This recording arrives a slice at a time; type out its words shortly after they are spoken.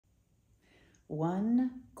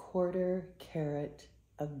1/4 carat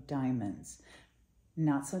of diamonds.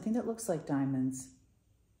 Not something that looks like diamonds.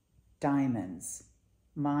 Diamonds.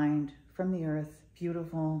 Mined from the earth,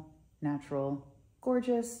 beautiful, natural,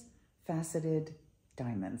 gorgeous, faceted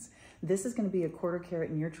diamonds. This is going to be 1/4 carat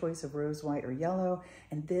in your choice of rose, white, or yellow.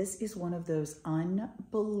 And this is one of those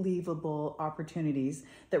unbelievable opportunities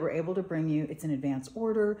that we're able to bring you. It's an advance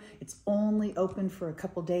order. It's only open for a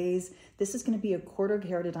couple days. This is going to be 1/4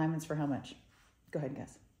 carat of diamonds for how much? Go ahead and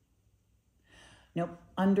guess. Nope,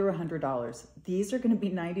 under $100. These are going to be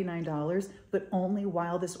 $99, but only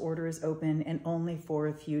while this order is open and only for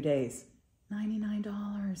a few days.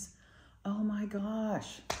 $99. Oh my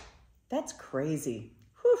gosh. That's crazy.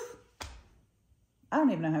 Whew. I don't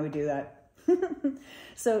even know how we do that.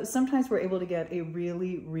 So sometimes we're able to get a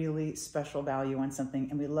really, really special value on something,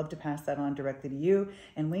 and we love to pass that on directly to you.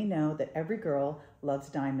 And we know that every girl loves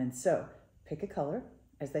diamonds. So pick a color,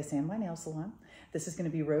 as they say in my nail salon. This is going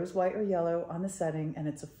to be rose, white, or yellow on the setting, and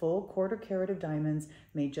it's a full 1/4 carat of diamonds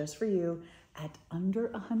made just for you at under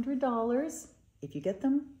 $100 if you get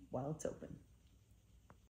them while it's open.